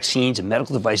drugs, vaccines, and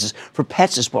medical devices for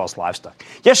pets as well as livestock.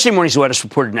 Yesterday morning, Zoetis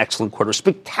reported an excellent quarter,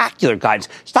 spectacular guidance.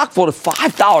 Stock floated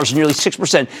 $5, nearly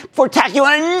 6%, before tacking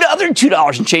on another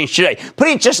 $2 and change today,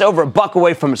 putting it just over $1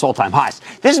 away from its all-time highs.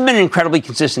 This has been an incredibly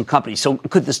consistent company, so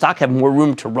could the stock have more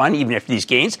room to run even after these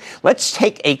gains? Let's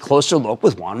take a closer look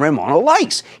with Juan Ramon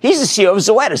Likes. He's the CEO of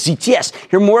Zoetis, ZTS.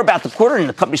 Hear more about the quarter and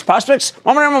the company's prospects.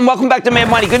 Juan Ramon, welcome back to Mad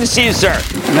Money. Good to see you, sir.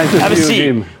 Nice to Have a see seat.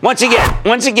 you, Jim.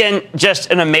 Once again, just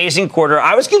an amazing quarter.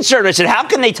 I was concerned. I said, how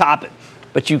can they top it?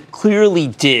 But you clearly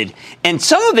did. And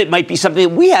some of it might be something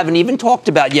that we haven't even talked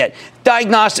about yet.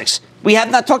 Diagnostics. We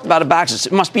have not talked about Abaxis.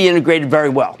 It must be integrated very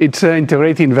well. It's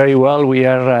integrating very well. We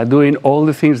are doing all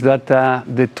the things that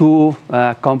the two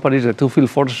companies, the two field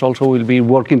forces also will be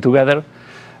working together,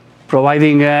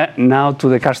 providing now to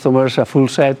the customers a full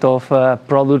set of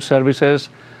products, services,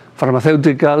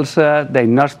 pharmaceuticals,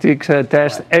 diagnostics,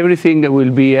 tests. Right. Everything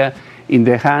will be in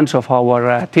the hands of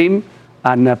our team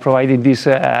and providing this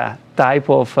type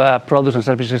of products and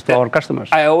services to our customers.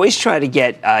 I always try to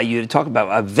get you to talk about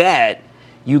a vet.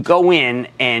 You go in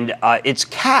and it's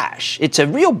cash. It's a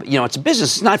real, it's a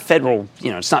business. It's not federal,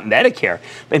 it's not Medicare.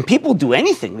 And people do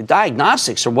anything. The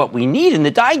diagnostics are what we need. And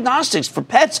the diagnostics for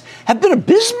pets have been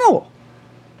abysmal.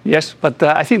 Yes, but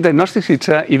I think diagnostics is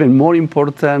even more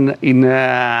important in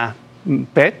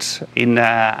pets, in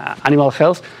animal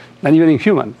health, than even in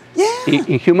human. Yeah.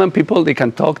 In human people, they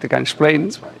can talk, they can explain.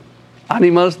 That's right.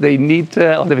 Animals, they need,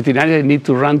 or the veterinarian need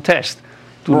to run tests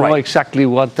to know exactly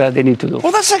what they need to do.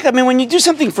 Well, that's like, when you do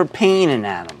something for pain in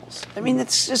animals,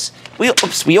 it's just,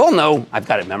 we all know, I've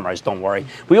got it memorized, don't worry.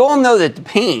 We all know that the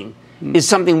pain is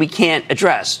something we can't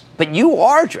address, but you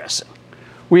are addressing.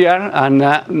 We are,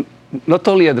 and not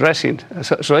only addressing.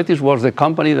 Zoetis was the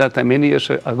company that many years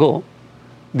ago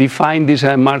defined this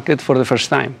market for the first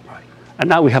time. Right. And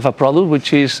now we have a product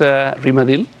which is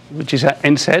Rimadyl, which is an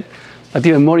NSAID, but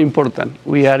even more important,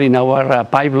 we are in our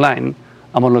pipeline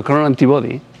a monoclonal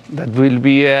antibody that will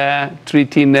be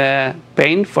treating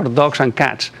pain for dogs and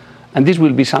cats. And this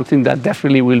will be something that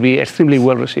definitely will be extremely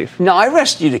well received. Now, I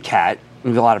rescued a cat.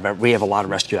 We have a lot of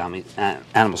rescue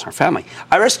animals in our family.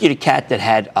 I rescued a cat that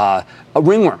had a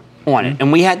ringworm on it,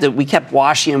 and we kept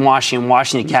washing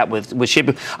the cat with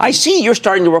shampoo. I see you're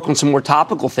starting to work on some more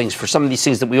topical things for some of these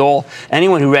things that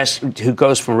anyone who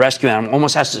goes from a rescue animal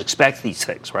almost has to expect these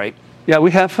things, right? Yeah,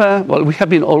 we have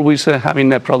been always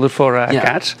having a product for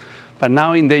cats, but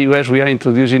now in the US we are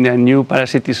introducing a new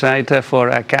parasiticide for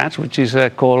cats, which is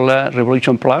called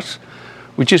Revolution Plus,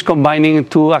 which is combining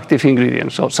two active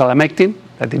ingredients. So salamectin,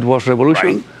 that it was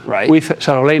Revolution, right. with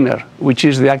sarolaner, which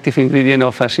is the active ingredient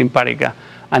of Simparica.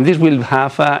 And this will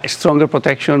have a stronger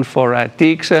protection for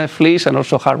ticks, fleas, and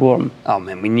also heartworm. Oh,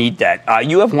 man, we need that.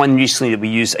 You have one recently that we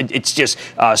use. It's just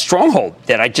Stronghold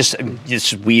that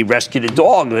we rescued a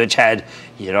dog which had,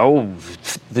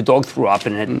 the dog threw up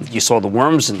and you saw the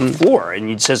worms in the floor. And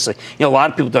it says, a lot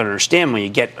of people don't understand when you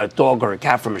get a dog or a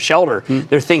cat from a shelter,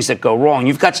 there are things that go wrong.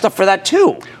 You've got stuff for that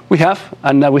too. We have,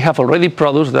 and we have already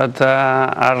products that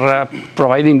are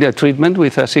providing the treatment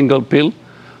with a single pill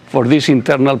for this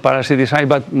internal parasiticide,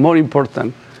 but more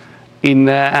important, in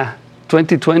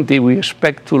 2020 we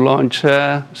expect to launch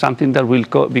something that will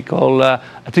be called a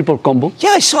triple combo.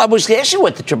 Yeah, I was asking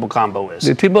what the triple combo is.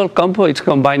 The triple combo is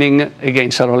combining again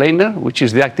sarolaner, which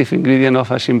is the active ingredient of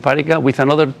Simparica, with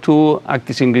another two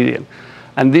active ingredients,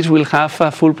 and this will have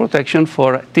full protection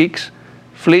for ticks,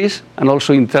 fleas, and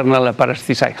also internal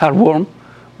parasiticide. Heartworm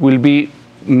will be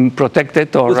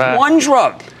protected or with one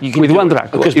drug. With one drug,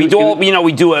 because we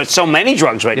do so many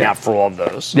drugs now for all of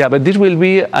those. Yeah, but this will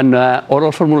be an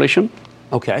oral formulation.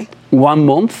 Okay. 1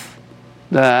 month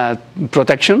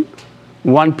protection,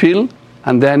 one pill,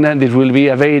 and then this will be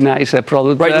a very nice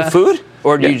product. Right in food,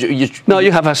 or do you? No,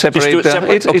 you have a separate. Just do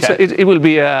it separate? It will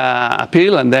be a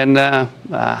pill, and then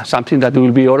something that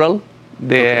will be oral.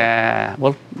 The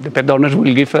pet owners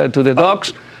will give to the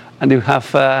dogs, and you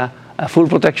have a full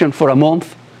protection for a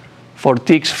month for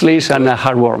ticks, fleas, and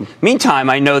heartworm.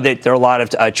 Meantime, I know that there are a lot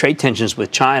of trade tensions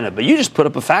with China, but you just put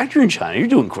up a factory in China. You're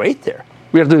doing great there.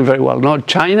 We are doing very well. No,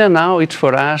 China now, it's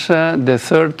for us the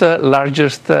third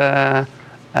largest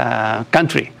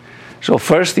country. So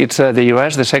first it's the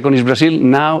US, the second is Brazil,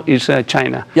 now is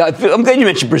China. Yeah, I'm glad you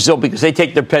mentioned Brazil because they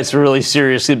take their pets really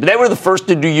seriously. But they were the first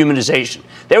to do humanization.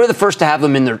 They were the first to have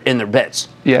them in their beds.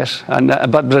 Yes, and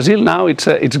but Brazil now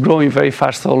it's growing very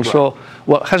fast also. Right.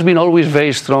 Well, has been always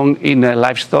very strong in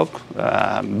livestock,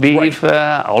 beef,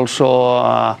 right.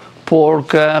 Also pork,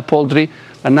 poultry,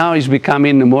 and now it's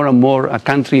becoming more and more a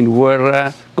country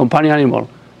where companion animal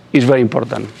is very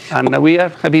important. And we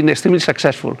have been extremely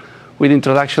successful with the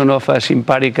introduction of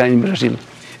Simparica in Brazil.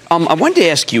 I wanted to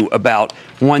ask you about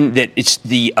one that it's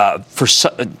the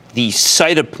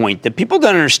Cytopoint that people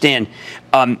don't understand.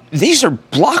 These are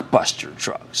blockbuster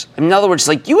drugs. In other words,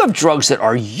 like you have drugs that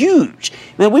are huge.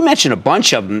 I mean, we mentioned a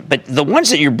bunch of them, but the ones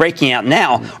that you're breaking out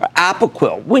now are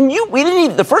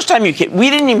Apoquel. The first time we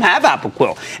didn't even have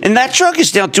Apoquel, and that drug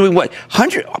is now doing what,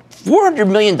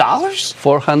 $400 million?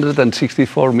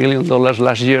 $464 million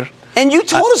last year. And you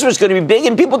told us it was going to be big,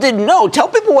 and people didn't know. Tell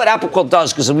people what Apoquel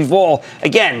does, because we've all,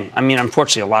 again, I mean,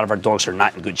 unfortunately, a lot of our dogs are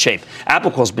not in good shape.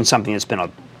 Apoquel's been something that's been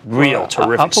a real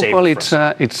terrific saver.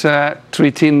 Apoquel, it's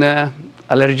treating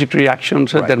allergic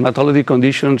reactions, dermatology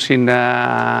conditions in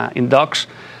dogs,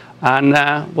 and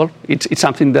it's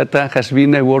something that has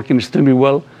been working extremely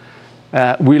well.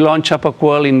 We launched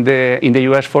Apoquel in the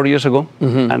U.S. 4 years ago,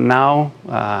 and now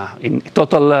in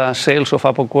total sales of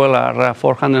Apoquel are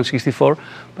 464.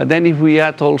 But then if we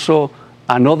add also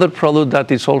another product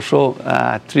that is also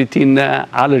treating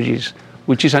allergies,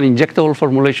 which is an injectable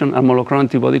formulation, a monoclonal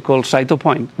antibody called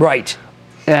Cytopoint. Right.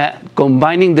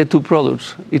 Combining the two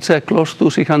products, it's close to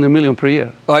 $600 million per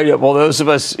year. Oh, yeah. Well, those of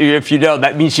us, if you know,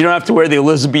 that means you don't have to wear the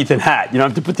Elizabethan hat. You don't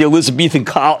have to put the Elizabethan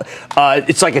collar.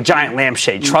 It's like a giant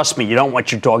lampshade. Trust me, you don't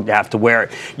want your dog to have to wear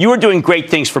it. You are doing great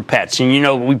things for pets, and you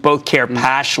know we both care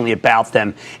passionately about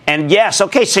them. And yes,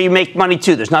 okay, so you make money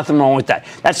too. There's nothing wrong with that.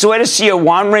 That's the way to see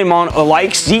Juan Ramon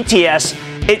likes ZTS.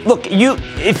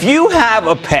 If you have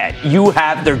a pet, you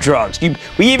have their drugs. We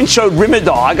even showed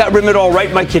Rimadol. I got Rimadol right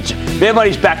in my kitchen.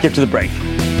 Everybody's back after the break.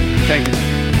 Thank you.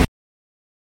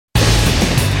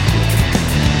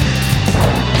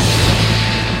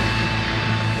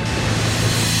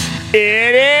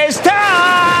 It is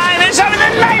time! It's time for the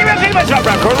lightning round.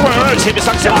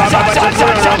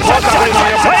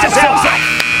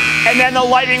 And then the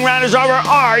lightning round is over.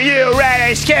 Are you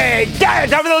ready, Skate? It's time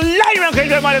for the lightning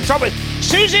round. Let's start with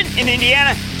Susan in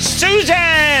Indiana.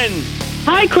 Susan!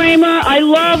 Hi, Cramer. I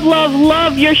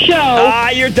love your show.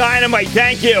 You're dynamite.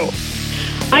 Thank you.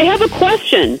 I have a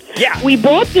question. Yeah. We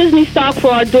bought Disney stock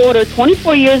for our daughter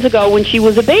 24 years ago when she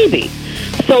was a baby.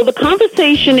 So the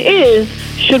conversation is,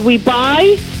 should we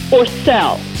buy or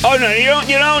sell? Oh no,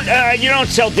 you don't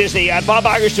sell Disney. Bob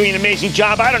Iger's doing an amazing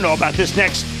job. I don't know about this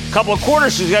next couple of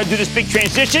quarters. He's got to do this big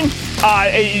transition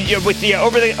with the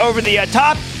over the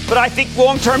top. But I think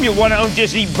long term you want to own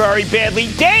Disney very badly.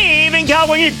 Dave in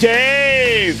California.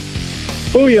 Dave.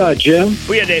 Booyah, Jim.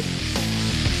 Booyah, Dave.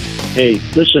 Hey,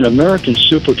 listen, American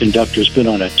Superconductor's been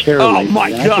on a tear lately. Oh,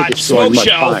 my God. I think it's going much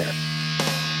higher.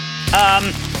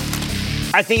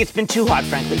 I think it's been too hot,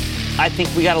 frankly. I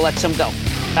think we got to let some go.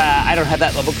 I don't have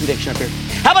that level of conviction up here.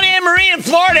 How about Anne-Marie in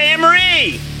Florida?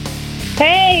 Anne-Marie.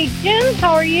 Hey, Jim.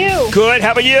 How are you? Good.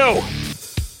 How about you?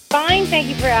 Fine. Thank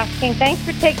you for asking. Thanks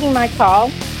for taking my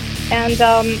call. And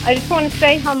I just want to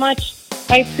say how much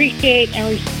I appreciate and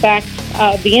respect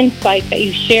the insight that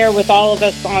you share with all of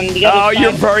us on the other side. Oh,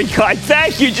 you're very kind.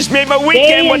 Thank you. Just made my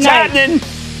weekend. What's happening?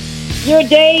 You're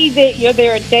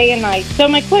there day and night. So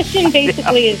my question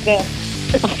basically is this.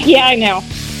 Yeah, I know.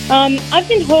 I've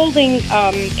been holding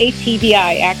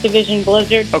ATBI, Activision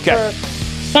Blizzard, for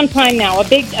some time now. A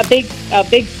big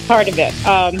part of it.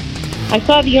 I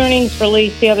saw the earnings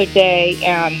release the other day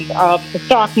and the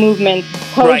stock movement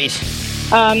post.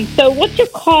 Right. So what's your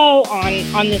call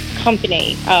on this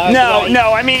company?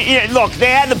 No. I mean, look,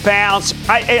 they had the bounce.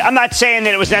 I'm not saying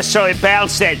that it was necessarily a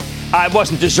bounce that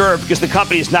wasn't deserved because the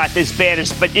company is not this bad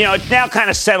as, but it's now kind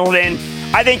of settled in.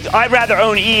 I think I'd rather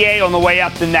own EA on the way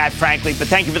up than that, frankly. But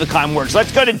thank you for the kind words.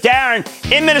 Let's go to Darren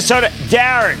in Minnesota.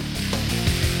 Darren.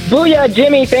 Booyah,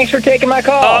 Jimmy. Thanks for taking my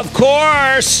call. Of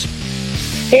course.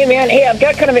 Hey, man. Hey, I've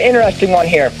got kind of an interesting one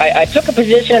here. I took a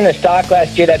position in the stock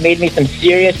last year that made me some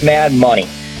serious mad money.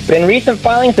 But in recent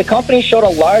filings, the company showed a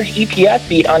large EPS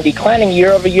beat on declining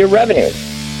year-over-year revenues.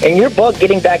 In your book,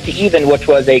 Getting Back to Even, which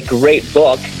was a great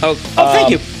book. Thank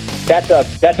you. That's a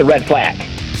red flag.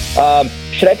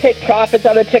 Should I take profits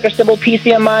out of the ticker symbol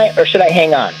PCMI, or should I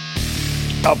hang on?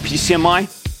 Oh, PCMI?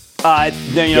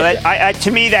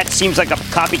 To me, that seems like a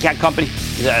copycat company,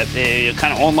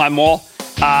 kind of online mall.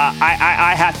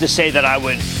 I have to say that I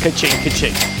would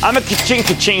ka-ching. I'm a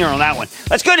ka-chinger on that one.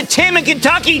 Let's go to Tim in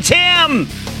Kentucky. Tim!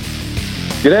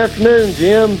 Good afternoon,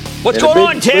 Jim. What's going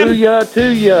on, Tim? Booyah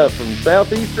to ya from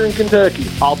southeastern Kentucky.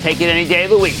 I'll take it any day of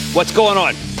the week. What's going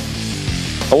on?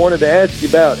 I wanted to ask you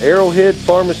about Arrowhead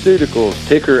Pharmaceuticals,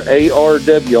 ticker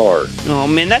ARWR. Oh,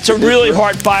 man, that's a really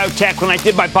hard biotech. When I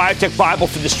did my biotech Bible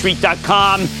for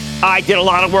TheStreet.com, I did a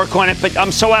lot of work on it, but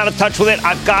I'm so out of touch with it,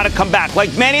 I've got to come back.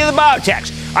 Like many of the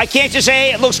biotechs, I can't just say,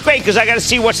 hey, it looks great, because I got to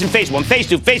see what's in phase 1, phase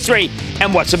 2, phase 3,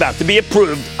 and what's about to be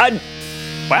approved.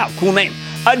 Wow, cool name.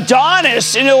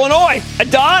 Adonis in Illinois.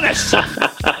 Adonis.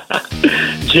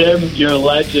 Jim, you're a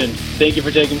legend. Thank you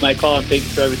for taking my call, and thank you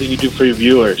for everything you do for your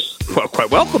viewers. Well, quite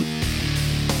welcome.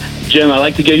 Jim, I'd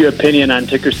like to get your opinion on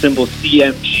ticker symbol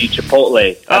CMG,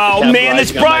 Chipotle. Oh, man,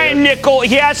 this Brian Nickel,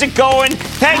 he has it going.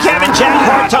 Thank heaven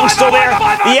Jack Hartung's still there.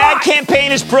 The ad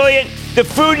campaign is brilliant. The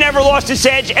food never lost its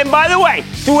edge. And by the way,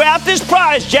 throughout this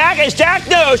process, as Jack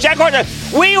knows, Jack Hartung,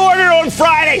 we ordered on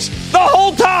Fridays the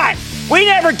whole time. We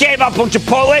never gave up on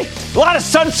Chipotle. A lot of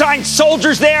Sunshine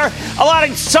Soldiers there. A lot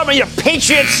of some of your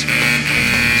Patriots.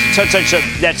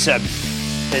 That's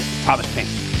Thomas Pink.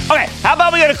 Okay, how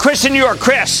about we go to Chris in New York?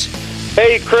 Chris.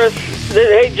 Hey, Chris.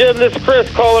 Hey, Jim, this is Chris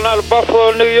calling out of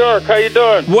Buffalo, New York. How you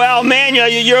doing? Well, man,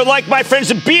 you're like my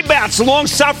friends at B-Bats, long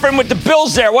suffering with the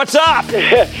Bills there. What's up?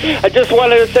 I just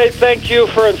wanted to say thank you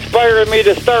for inspiring me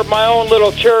to start my own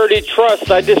little charity trust.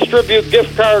 I distribute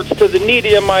gift cards to the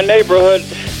needy in my neighborhood.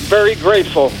 Very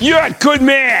grateful. You're a good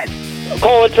man.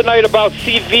 Call it tonight about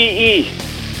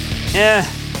CVE. Yeah.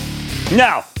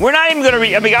 No, we're not even going to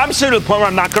read. I mean, I'm soon to the point where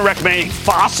I'm not going to recommend any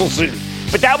fossil soon.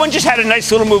 But that one just had a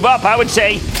nice little move up. I would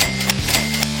say,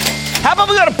 how about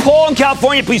we go to Paul in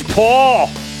California, please? Paul.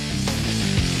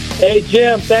 Hey,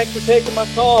 Jim, thanks for taking my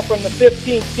call from the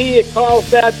 15T at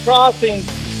Carlsbad Crossing.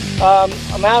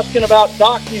 I'm asking about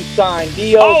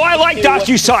DocuSign. Oh, I like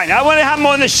DocuSign. I want to have them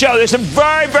on the show. They're a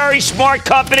very, very smart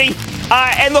company.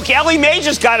 And look, Ellie Mae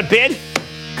just got a bid.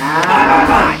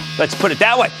 Let's put it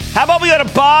that way. How about we go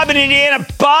to Bob in Indiana?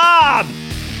 Bob!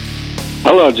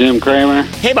 Hello, Jim Cramer.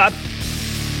 Hey, Bob.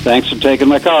 Thanks for taking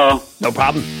my call. No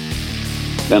problem.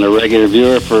 Been a regular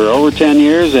viewer for over 10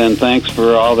 years, and thanks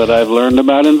for all that I've learned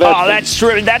about investing. Oh, that's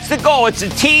true. That's the goal. It's to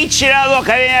teach.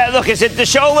 Look, is it the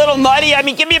show a little nutty? I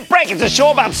mean, give me a break. It's a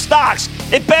show about stocks.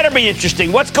 It better be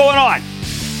interesting. What's going on?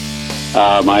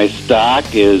 My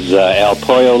stock is El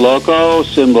Pollo Loco,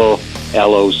 symbol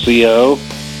LOCO.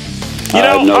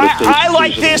 I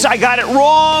like this. I got it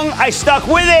wrong. I stuck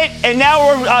with it, and now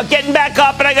we're getting back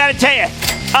up. And I got to tell you,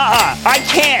 I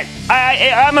can't.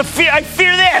 I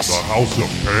fear this. The House of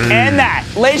Pain. And that,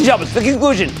 ladies and gentlemen, the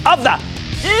conclusion of the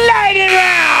Lightning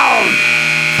Round.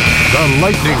 The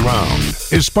Lightning Round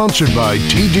is sponsored by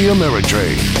TD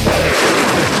Ameritrade.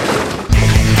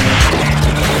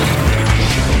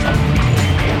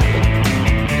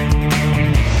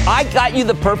 I got you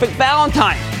the perfect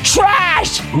Valentine.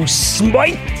 Trash! Who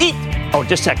smite it? Oh,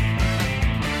 just a second.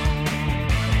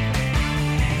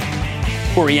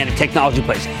 Oriented technology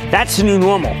place. That's the new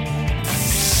normal.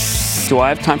 Do I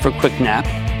have time for a quick nap?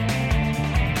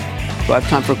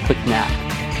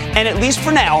 And at least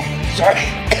for now. Sorry.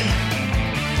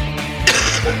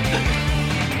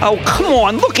 Oh, come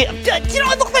on. Look at,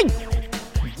 I look like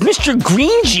Mr.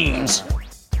 Green Jeans.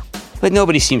 But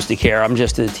nobody seems to care. I'm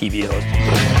just a TV host.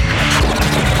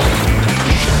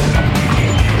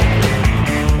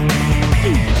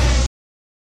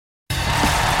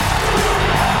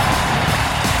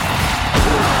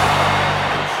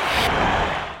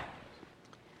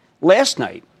 Last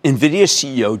night, NVIDIA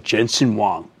CEO Jensen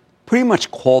Huang pretty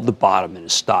much called the bottom in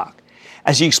his stock,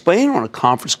 as he explained on a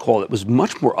conference call that was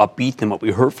much more upbeat than what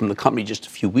we heard from the company just a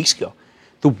few weeks ago.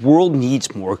 The world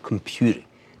needs more computing.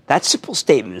 That simple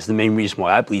statement is the main reason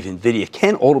why I believe NVIDIA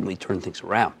can ultimately turn things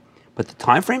around. But the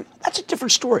time frame, that's a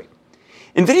different story.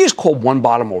 NVIDIA's called one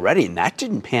bottom already, and that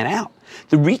didn't pan out.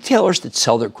 The retailers that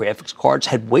sell their graphics cards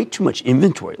had way too much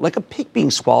inventory, like a pig being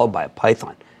swallowed by a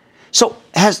python. So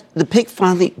has the pig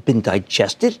finally been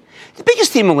digested? The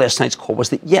biggest theme of last night's call was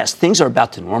that, yes, things are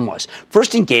about to normalize,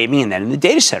 first in gaming and then in the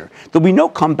data center. There'll be no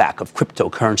comeback of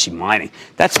cryptocurrency mining.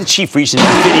 That's the chief reason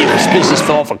NVIDIA's business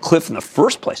fell off a cliff in the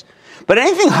first place. But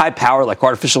anything high power like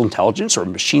artificial intelligence or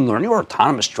machine learning or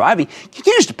autonomous driving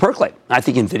continues to percolate. I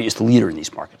think NVIDIA is the leader in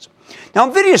these markets. Now,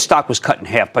 NVIDIA's stock was cut in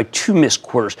half by 2 missed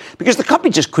quarters because the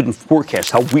company just couldn't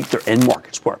forecast how weak their end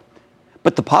markets were.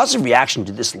 But the positive reaction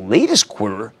to this latest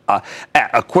quarter,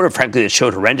 a quarter, frankly, that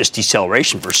showed horrendous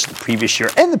deceleration versus the previous year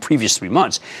and the previous 3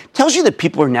 months, tells you that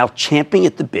people are now champing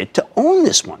at the bit to own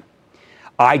this one.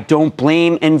 I don't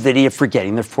blame NVIDIA for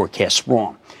getting their forecasts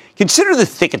wrong. Consider the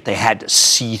thicket they had to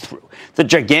see through. The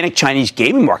gigantic Chinese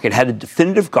gaming market had a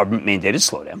definitive government-mandated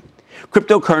slowdown.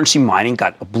 Cryptocurrency mining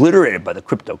got obliterated by the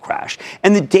crypto crash,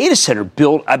 and the data center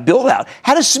build-out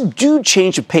had a subdued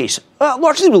change of pace,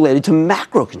 largely related to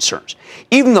macro concerns,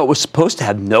 even though it was supposed to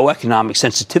have no economic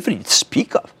sensitivity to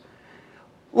speak of.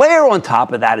 Layer on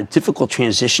top of that a difficult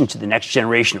transition to the next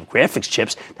generation of graphics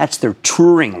chips, that's their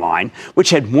Turing line, which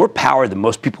had more power than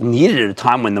most people needed at a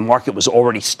time when the market was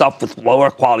already stuffed with lower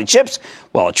quality chips.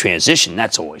 Well, a transition,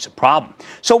 that's always a problem.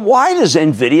 So why does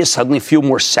NVIDIA suddenly feel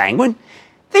more sanguine?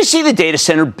 They see the data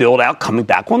center build-out coming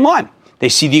back online. They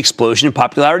see the explosion in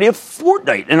popularity of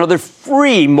Fortnite and other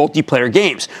free multiplayer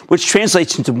games, which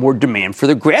translates into more demand for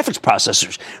their graphics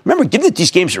processors. Remember, given that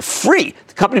these games are free,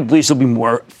 the company believes there'll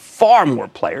be far more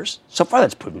players. So far,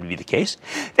 that's proven to be the case.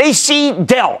 They see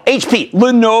Dell, HP,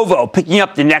 Lenovo picking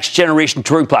up the next generation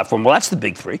Turing platform. Well, that's the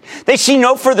big three. They see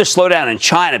no further slowdown in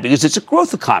China because it's a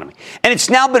growth economy. And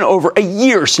it's now been over a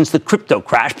year since the crypto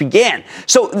crash began.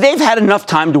 So they've had enough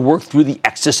time to work through the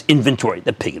excess inventory,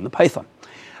 the pig in the python.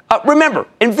 Remember,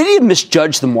 NVIDIA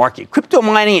misjudged the market. Crypto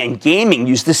mining and gaming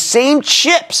use the same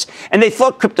chips, and they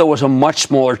thought crypto was a much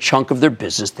smaller chunk of their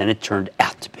business than it turned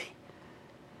out to be.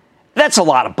 That's a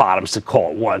lot of bottoms to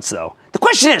call at once, though. The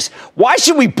question is, why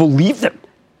should we believe them?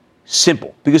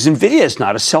 Simple, because NVIDIA is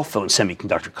not a cell phone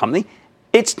semiconductor company.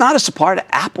 It's not a supplier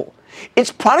to Apple.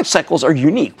 Its product cycles are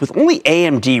unique, with only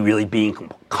AMD really being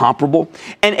comparable,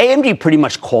 and AMD pretty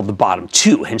much called the bottom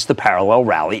too, hence the parallel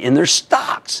rally in their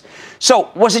stocks. So,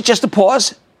 was it just a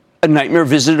pause? A nightmare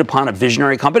visited upon a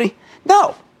visionary company?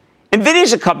 No. NVIDIA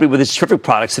is a company with its terrific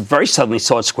products that very suddenly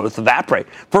saw its growth evaporate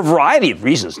for a variety of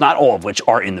reasons, not all of which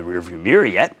are in the rearview mirror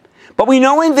yet. But we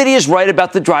know NVIDIA is right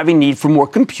about the driving need for more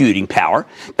computing power.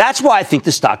 That's why I think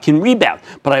the stock can rebound.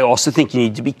 But I also think you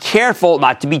need to be careful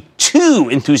not to be too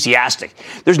enthusiastic.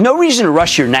 There's no reason to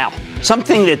rush here now.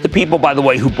 Something that the people, by the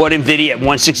way, who bought NVIDIA at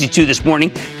 162 this morning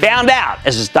found out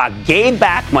as the stock gave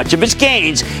back much of its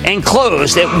gains and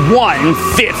closed at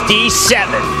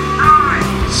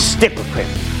 157. Stick with Cramer.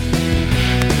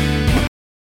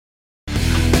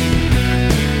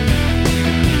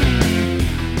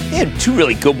 Had two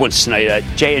really good ones tonight.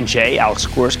 J&J, Alex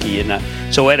Korsky, and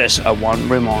Zoetis, Juan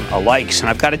Ramon Alikes. And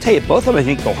I've got to tell you, both of them I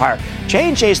think go higher.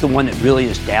 J&J is the one that really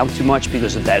is down too much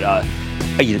because of that,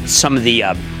 some of the,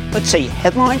 let's say,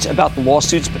 headlines about the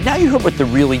lawsuits. But now you heard what they're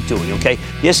really doing, okay?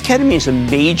 The esketamine is a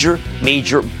major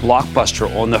blockbuster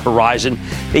on the horizon.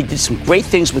 They did some great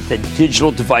things with the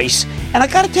digital device. And I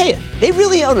got to tell you, they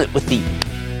really own it with the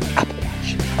Apple Watch.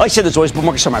 Like I said, there's always more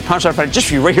markets on my promise I find just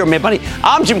for you right here on Mad Money.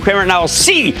 I'm Jim Cramer, and I will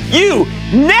see you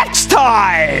next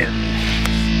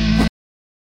time.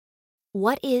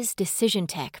 What is Decision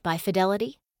Tech by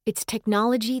Fidelity? It's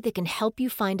technology that can help you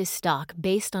find a stock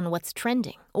based on what's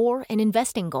trending or an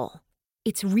investing goal.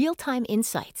 It's real-time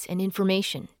insights and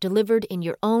information delivered in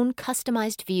your own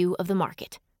customized view of the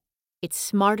market. It's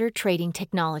smarter trading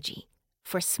technology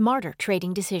for smarter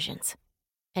trading decisions.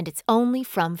 And it's only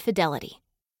from Fidelity.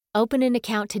 Open an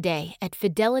account today at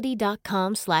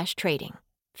fidelity.com/trading.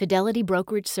 Fidelity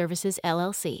Brokerage Services,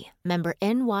 LLC. Member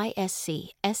NYSE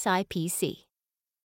SIPC.